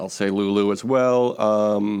 Fine, I'll say Lulu as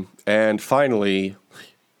well. And finally,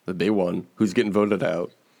 the day one, who's getting voted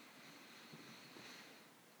out?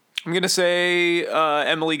 I'm going to say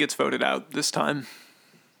Emily gets voted out this time.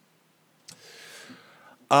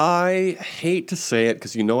 I hate to say it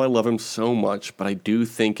because you know I love him so much, but I do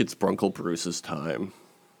think it's Bruncle Bruce's time.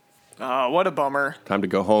 Oh, what a bummer. Time to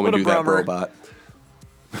go home and do that Brobot.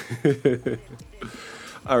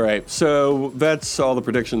 All right, so that's all the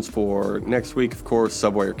predictions for next week. Of course,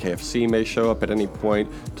 Subway or KFC may show up at any point.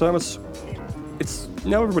 Thomas, it's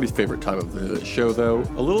now everybody's favorite time of the show, though.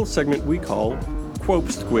 A little segment we call Quote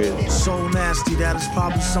Squid. So nasty that it's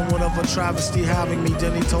probably somewhat of a travesty having me.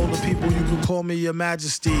 Then he told the people you can call me your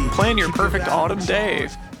majesty. Plan your perfect autumn day.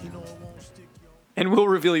 And we'll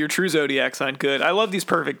reveal your true zodiac sign. Good. I love these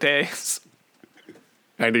perfect days.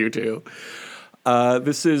 I do too.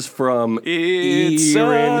 This is from It's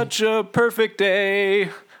Erin. such a perfect day.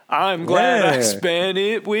 I'm glad I spent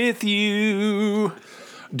it with you.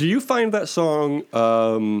 Do you find that song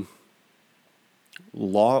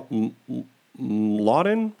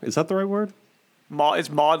Laudin? Is that the right word? Is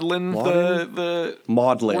maudlin the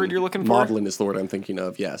Maudlin word you're looking for? Maudlin is the word I'm thinking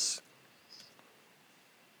of. Yes.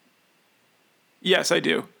 Yes, I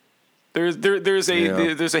do. There's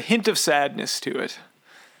a hint of sadness to it.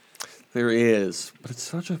 There is, but it's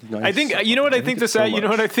such a nice. I think song. you know what I think it the so sad. You know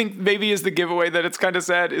what I much. think maybe is the giveaway that it's kind of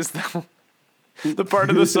sad is the part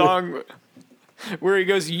of the song where he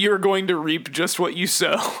goes, "You're going to reap just what you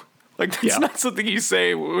sow." Like that's not something you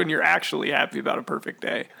say when you're actually happy about a perfect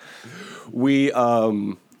day. We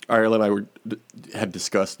Ireland and I had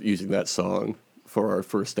discussed using that song for our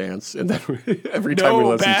first dance, and then every time we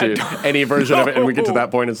listen to any version of it, and we get to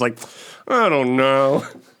that point, it's like, I don't know.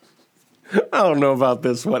 I don't know about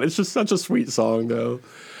this one. It's just such a sweet song, though.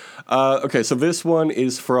 Okay, so this one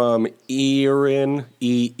is from Erin,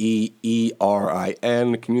 Eeerin,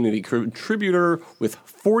 community contributor with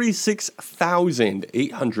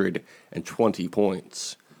 46,820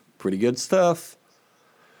 points. Pretty good stuff.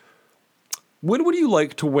 When would you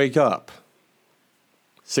like to wake up?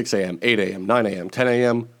 6 a.m., 8 a.m., 9 a.m., 10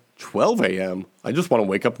 a.m., 12 a.m.? I just want to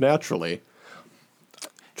wake up naturally.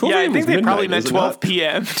 Yeah, I think they midnight, probably meant 12 not?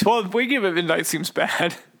 p.m. 12 waking up at midnight seems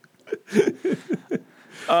bad.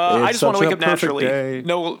 I just want to wake up naturally. Day.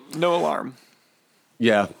 No alarm.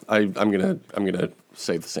 Yeah, I'm gonna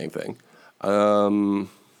say the same thing.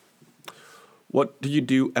 What do you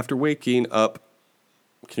do after waking up?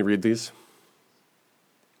 Can you read these?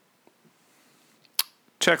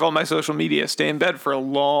 Check all my social media. Stay in bed for a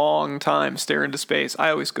long time. Stare into space.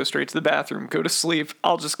 I always go straight to the bathroom. Go to sleep.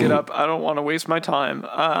 I'll just get up. I don't want to waste my time.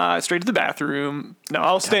 Straight to the bathroom. No,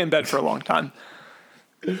 I'll stay in bed for a long time.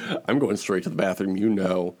 I'm going straight to the bathroom. You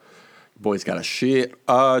know, boy's got a shit.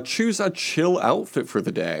 Choose a chill outfit for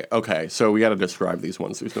the day. Okay, so we got to describe these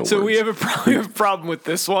ones. There's no. So words. we have a problem with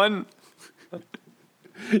this one.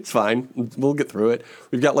 It's fine. We'll get through it.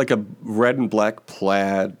 We've got like a red and black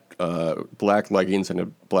plaid. Black leggings and a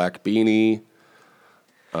black beanie.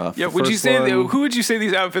 Yeah, would you say who would you say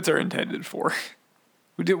these outfits are intended for?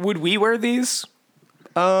 Would we wear these?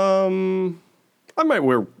 I might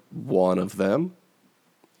wear one of them.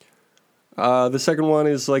 The second one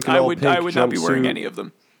is like an all pink I would not be wearing jumpsuit any of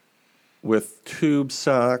them. with tube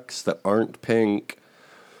socks that aren't pink.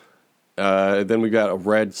 Then we got a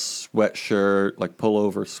red sweatshirt, like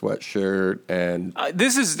pullover sweatshirt, and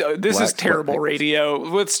this is terrible radio.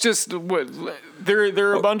 Let's just there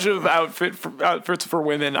are a bunch of outfits for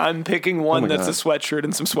women. I'm picking one that's a sweatshirt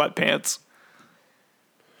and some sweatpants.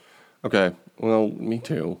 Okay, well, me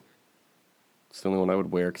too. It's the only one I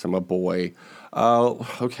would wear because I'm a boy.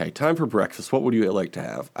 Okay, time for breakfast. What would you like to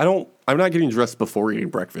have? I'm not getting dressed before eating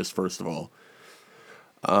breakfast. First of all.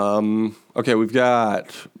 Okay, we've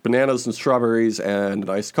got bananas and strawberries and an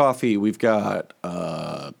iced coffee. We've got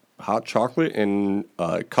hot chocolate in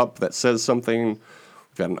a cup that says something.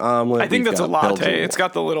 We've got an omelet. I think that's a latte. It's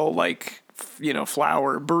got the little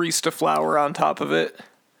barista flour on top of it.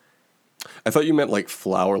 I thought you meant like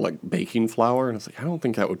flour, like baking flour, and I was like, I don't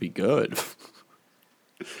think that would be good.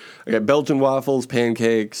 I got Belgian waffles,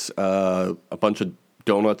 pancakes, a bunch of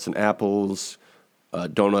donuts and apples.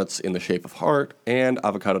 Donuts in the shape of heart, and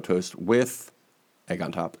avocado toast with egg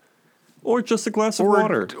on top. Or just a glass of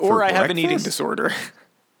water. Or I have an eating disorder.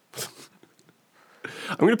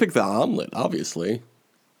 I'm going to pick the omelet, obviously.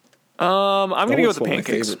 I'm going to go with the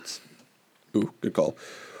pancakes. Ooh, good call.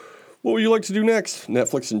 What would you like to do next?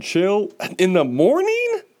 Netflix and chill? In the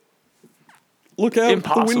morning? Look out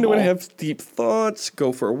the window and have deep thoughts.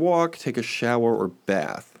 Go for a walk, take a shower, or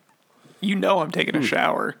bath. You know I'm taking a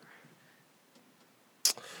shower.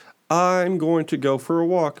 I'm going to go for a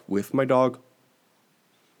walk with my dog.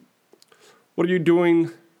 What are you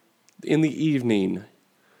doing in the evening?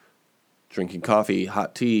 Drinking coffee,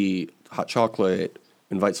 hot tea, hot chocolate,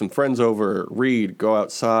 invite some friends over, read, go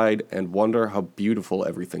outside, and wonder how beautiful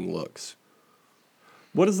everything looks.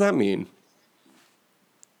 What does that mean?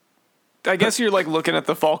 I guess you're like looking at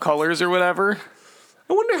the fall colors or whatever.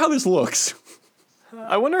 I wonder how this looks.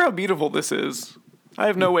 I wonder how beautiful this is. I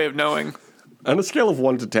have no way of knowing. On a scale of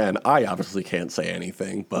 1 to 10, I obviously can't say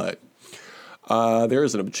anything, but there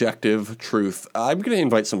is an objective truth. I'm going to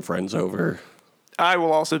invite some friends over. I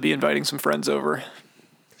will also be inviting some friends over.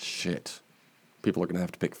 Shit. People are going to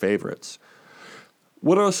have to pick favorites.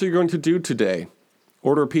 What else are you going to do today?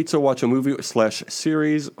 Order a pizza, watch a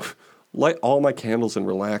movie/series, light all my candles and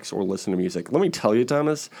relax or listen to music. Let me tell you,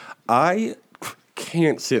 Thomas, I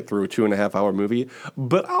can't sit through a 2.5-hour movie,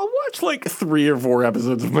 but I'll watch like 3 or 4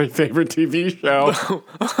 episodes of my favorite TV show.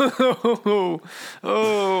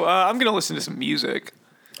 I'm going to listen to some music.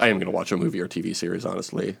 I am going to watch a movie or TV series,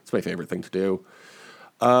 honestly. It's my favorite thing to do.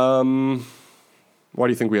 Why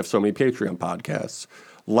do you think we have so many Patreon podcasts?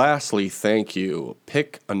 Lastly, thank you.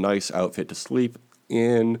 Pick a nice outfit to sleep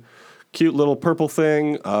in. Cute little purple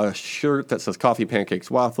thing, a shirt that says coffee,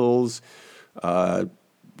 pancakes, waffles,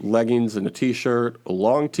 leggings and a t-shirt, a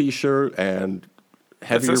long t-shirt, and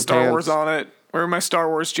heavier That says Star pants. Wars on it. Where are my Star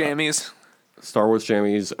Wars jammies? Star Wars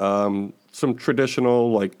jammies. Some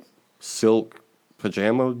traditional, like, silk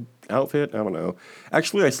pajama outfit. I don't know.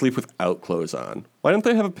 Actually, I sleep without clothes on. Why don't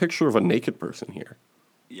they have a picture of a naked person here?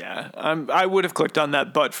 Yeah, I would have clicked on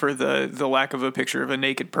that, but for the lack of a picture of a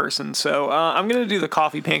naked person. So I'm going to do the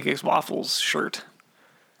coffee, pancakes, waffles shirt.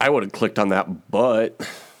 I would have clicked on that, but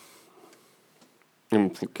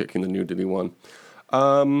I'm kicking the nudity one.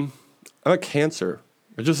 I'm a Cancer.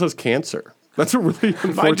 It just says Cancer. That's a really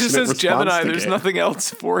unfortunate Mine just says response Gemini. to There's get. nothing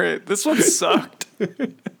else for it. This one sucked.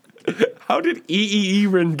 How did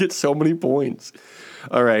Ren get so many points?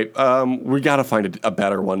 All right, we got to find a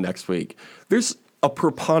better one next week. There's a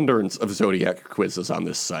preponderance of Zodiac quizzes on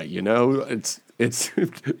this site, you know? It's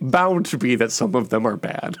bound to be that some of them are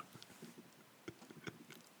bad.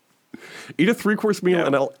 Eat a 3-course meal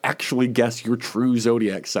and I'll actually guess your true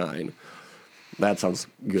Zodiac sign. That sounds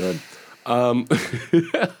good.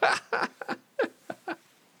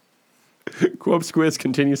 Quops Quiz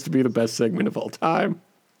continues to be the best segment of all time.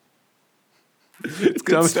 It's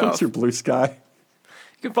good Thomas, stuff. what's your blue sky?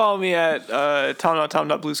 You can follow me at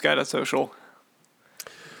tom.bluesky.social.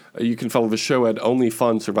 You can follow the show at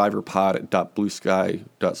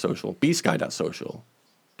onlyfunsurvivorpod.bluesky.social. bsky.social.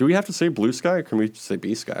 Do we have to say blue sky or can we just say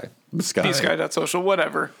bsky? bsky.social,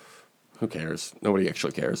 whatever. Who cares? Nobody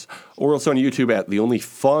actually cares. Or also on YouTube at the Only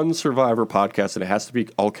Fun Survivor podcast, and it has to be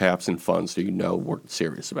all caps and fun so you know we're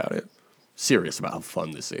serious about it. Serious about how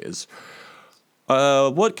fun this is.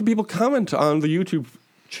 What can people comment on the YouTube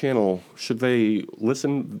channel? Should they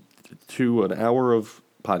listen to an hour of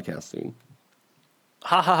podcasting?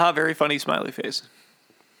 Ha ha ha, very funny smiley face.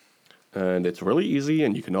 And it's really easy,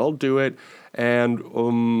 and you can all do it. And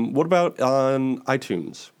what about on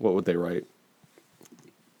iTunes? What would they write?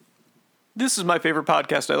 This is my favorite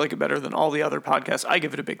podcast. I like it better than all the other podcasts. I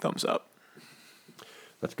give it a big thumbs up.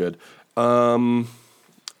 That's good.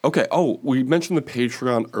 Okay. Oh, we mentioned the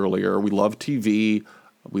Patreon earlier. We love TV.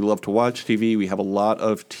 We love to watch TV. We have a lot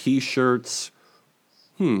of T-shirts.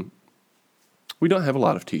 We don't have a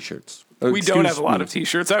lot of T-shirts. We don't have a lot of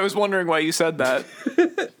T-shirts. I was wondering why you said that.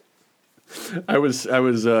 I was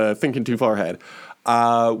thinking too far ahead.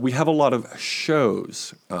 We have a lot of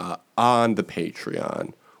shows on the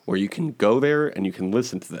Patreon where you can go there and you can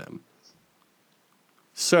listen to them.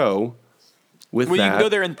 So, with that... Well, you can go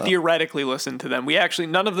there and theoretically listen to them. We actually,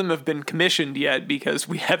 none of them have been commissioned yet because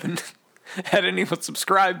we haven't had anyone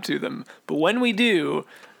subscribe to them. But when we do,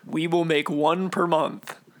 we will make one per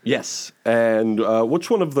month. Yes. And which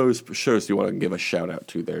one of those shows do you want to give a shout out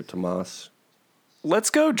to there, Tomas? Let's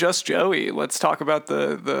go Just Joey. Let's talk about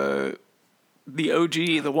the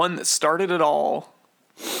OG, the one that started it all.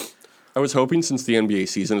 I was hoping since the NBA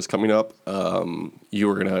season is coming up, you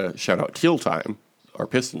were going to shout out Teal Time, our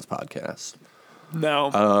Pistons podcast.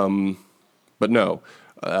 No. But no.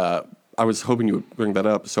 I was hoping you would bring that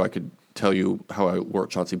up so I could tell you how I wore a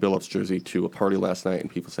Chauncey Billups jersey to a party last night,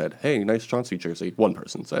 and people said, "Hey, nice Chauncey jersey." One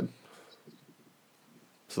person said.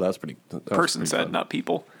 So that was pretty... Person said, fun. Not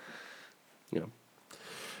people. Yeah.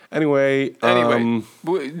 Anyway,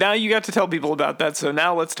 now you got to tell people about that, so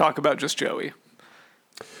now let's talk about Just Joey.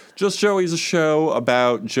 Just Joey's a show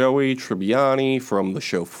about Joey Tribbiani from the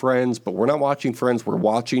show Friends, but we're not watching Friends, we're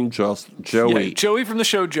watching Just Joey. Yeah, Joey from the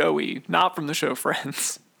show Joey, not from the show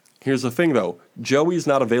Friends. Here's the thing, though. Joey's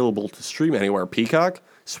not available to stream anywhere. Peacock,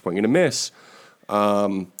 swing and a miss.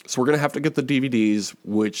 So we're going to have to get the DVDs,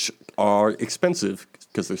 which are expensive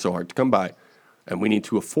because they're so hard to come by. And we need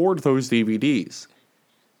to afford those DVDs.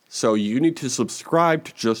 So you need to subscribe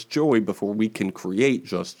to Just Joey before we can create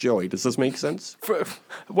Just Joey. Does this make sense?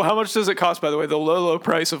 Well, how much does it cost, by the way? The low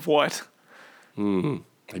price of what? I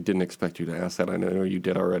didn't expect you to ask that. I know you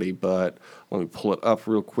did already, but let me pull it up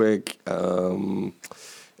real quick.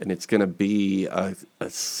 And it's going to be a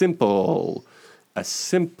simple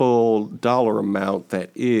dollar amount that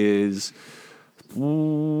is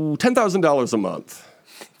 $10,000 a month.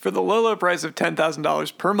 For the low price of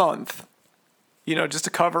 $10,000 per month. You know, just to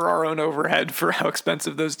cover our own overhead for how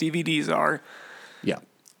expensive those DVDs are. Yeah.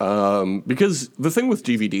 Because the thing with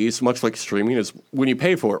DVDs, much like streaming, is when you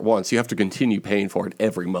pay for it once, you have to continue paying for it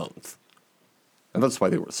every month. And that's why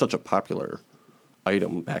they were such a popular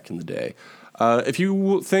item back in the day. If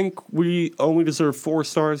you think we only deserve 4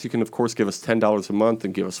 stars, you can, of course, give us $10 a month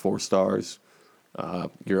and give us 4 stars.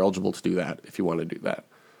 You're eligible to do that if you want to do that.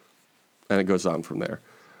 And it goes on from there.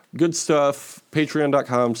 Good stuff.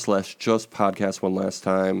 Patreon.com/justpodcast one last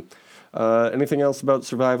time. Anything else about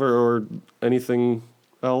Survivor or anything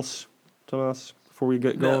else, Tomas, before we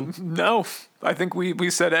get going? No. I think we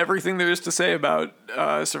said everything there is to say about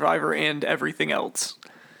Survivor and everything else.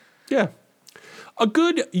 Yeah. A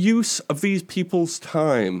good use of these people's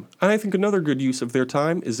time, and I think another good use of their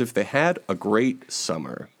time, is if they had a great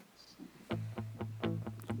summer.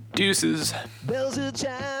 Deuces. Bells are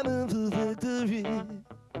chiming for victory.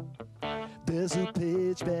 There's a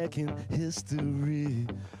page back in history.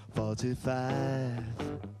 45.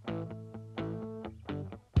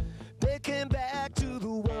 They came back to the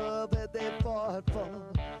world that they fought for.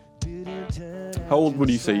 Didn't turn How old would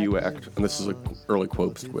you say you act? And this is an early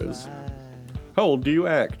quotes quiz. How old do you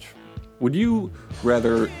act? Would you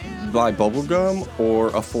rather buy bubblegum or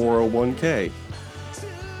a 401k?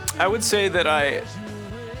 I would say that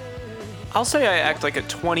I'll say I act like a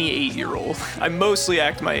 28-year-old. I mostly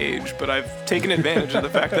act my age, but I've taken advantage of the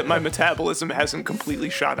fact that my metabolism hasn't completely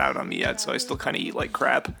shot out on me yet, so I still kind of eat like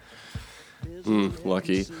crap.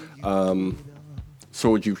 Lucky. So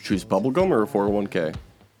would you choose bubblegum or a 401k?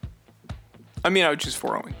 I mean, I would choose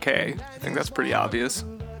 401k. I think that's pretty obvious.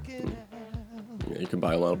 Yeah, you can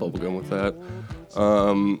buy a lot of bubblegum with that.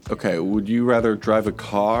 Okay, would you rather drive a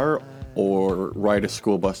car or ride a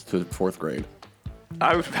school bus to 4th grade?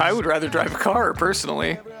 I would rather drive a car,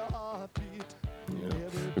 personally. Yeah.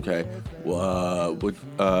 Okay.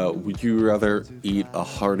 Would you rather eat a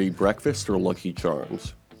hearty breakfast or Lucky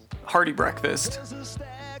Charms? Hearty breakfast.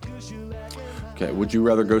 Okay. Would you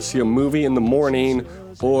rather go see a movie in the morning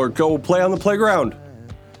or go play on the playground?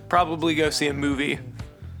 Probably go see a movie.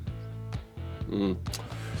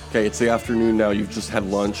 Okay, it's the afternoon now. You've just had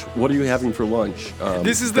lunch. What are you having for lunch?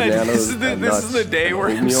 This is bananas, the day where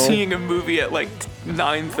I'm oatmeal? seeing a movie at like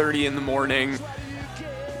 9:30 in the morning.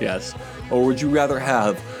 Yes. Or would you rather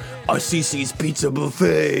have a CC's Pizza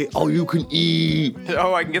Buffet, all you can eat?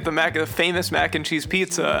 Oh, I can get the famous mac and cheese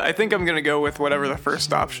pizza. I think I'm gonna go with whatever the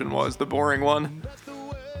first option was, the boring one.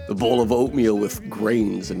 The bowl of oatmeal with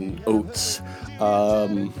grains and oats.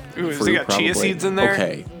 Ooh, has it got chia seeds in there?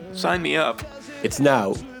 Okay. Sign me up. It's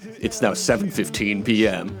now 7:15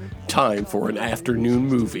 p.m. Time for an afternoon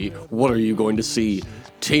movie. What are you going to see?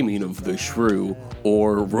 Taming of the Shrew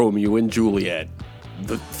or Romeo and Juliet?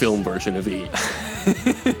 The film version of each.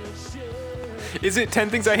 Is it 10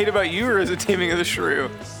 Things I Hate About You or is it Taming of the Shrew?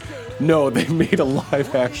 No, they made a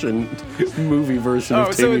live-action movie version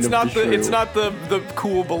of Taming of the Shrew. It's not the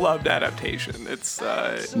cool beloved adaptation. It's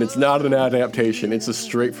not an adaptation. It's a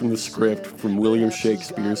straight from the script from William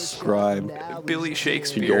Shakespeare's scribe. Billy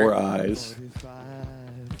Shakespeare. To your eyes.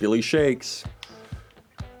 Billy Shakes.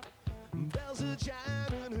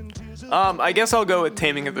 I guess I'll go with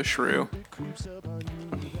Taming of the Shrew.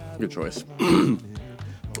 Good choice.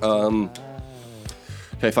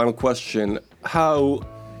 Okay, final question. How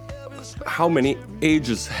many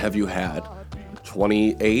ages have you had?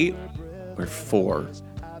 28 or 4?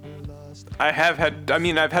 I've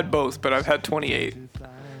had both, but I've had 28.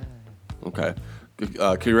 Okay.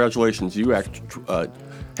 Congratulations. You act...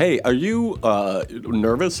 hey, are you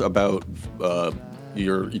nervous about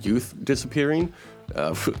your youth disappearing?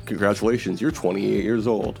 Congratulations. You're 28 years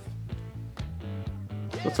old.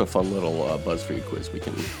 That's a fun little BuzzFeed quiz we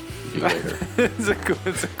can do later.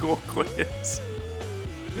 It's a cool quiz.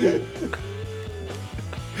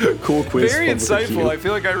 Cool quiz. Very insightful. I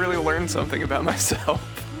feel like I really learned something about myself.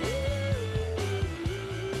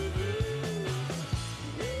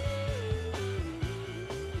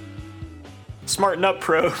 Smarten up,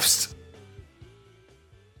 probes.